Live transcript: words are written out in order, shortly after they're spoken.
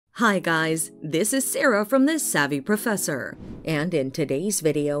Hi guys, this is Sarah from the Savvy Professor, and in today's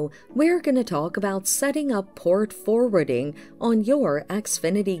video, we're going to talk about setting up port forwarding on your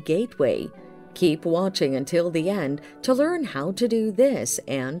Xfinity Gateway. Keep watching until the end to learn how to do this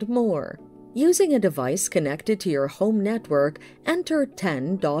and more. Using a device connected to your home network, enter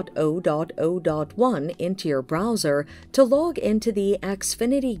 10.0.0.1 into your browser to log into the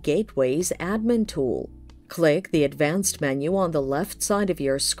Xfinity Gateway's admin tool. Click the Advanced menu on the left side of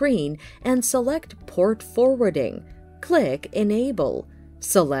your screen and select Port Forwarding. Click Enable.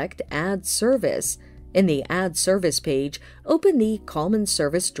 Select Add Service. In the Add Service page, open the Common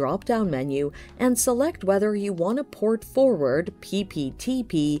Service drop-down menu and select whether you want to port forward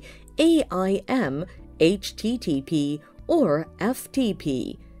PPTP, AIM, HTTP, or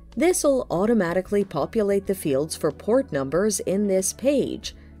FTP. This will automatically populate the fields for port numbers in this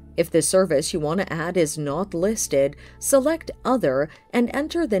page. If the service you want to add is not listed, select Other and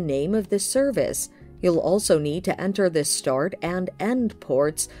enter the name of the service. You'll also need to enter the start and end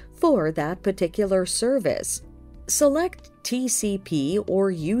ports for that particular service. Select TCP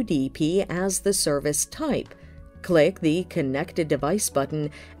or UDP as the service type. Click the Connected Device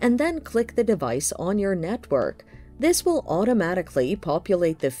button and then click the device on your network. This will automatically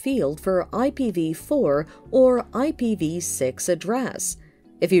populate the field for IPv4 or IPv6 address.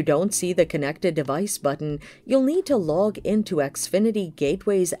 If you don't see the Connected Device button, you'll need to log into Xfinity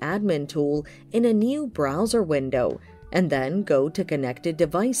Gateway's admin tool in a new browser window, and then go to Connected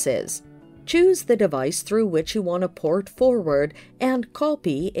Devices. Choose the device through which you want to port forward and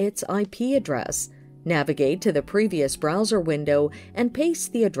copy its IP address. Navigate to the previous browser window and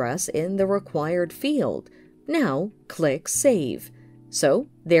paste the address in the required field. Now, click Save. So,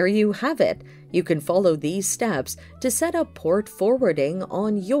 there you have it. You can follow these steps to set up port forwarding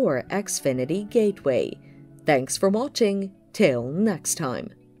on your Xfinity Gateway. Thanks for watching. Till next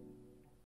time.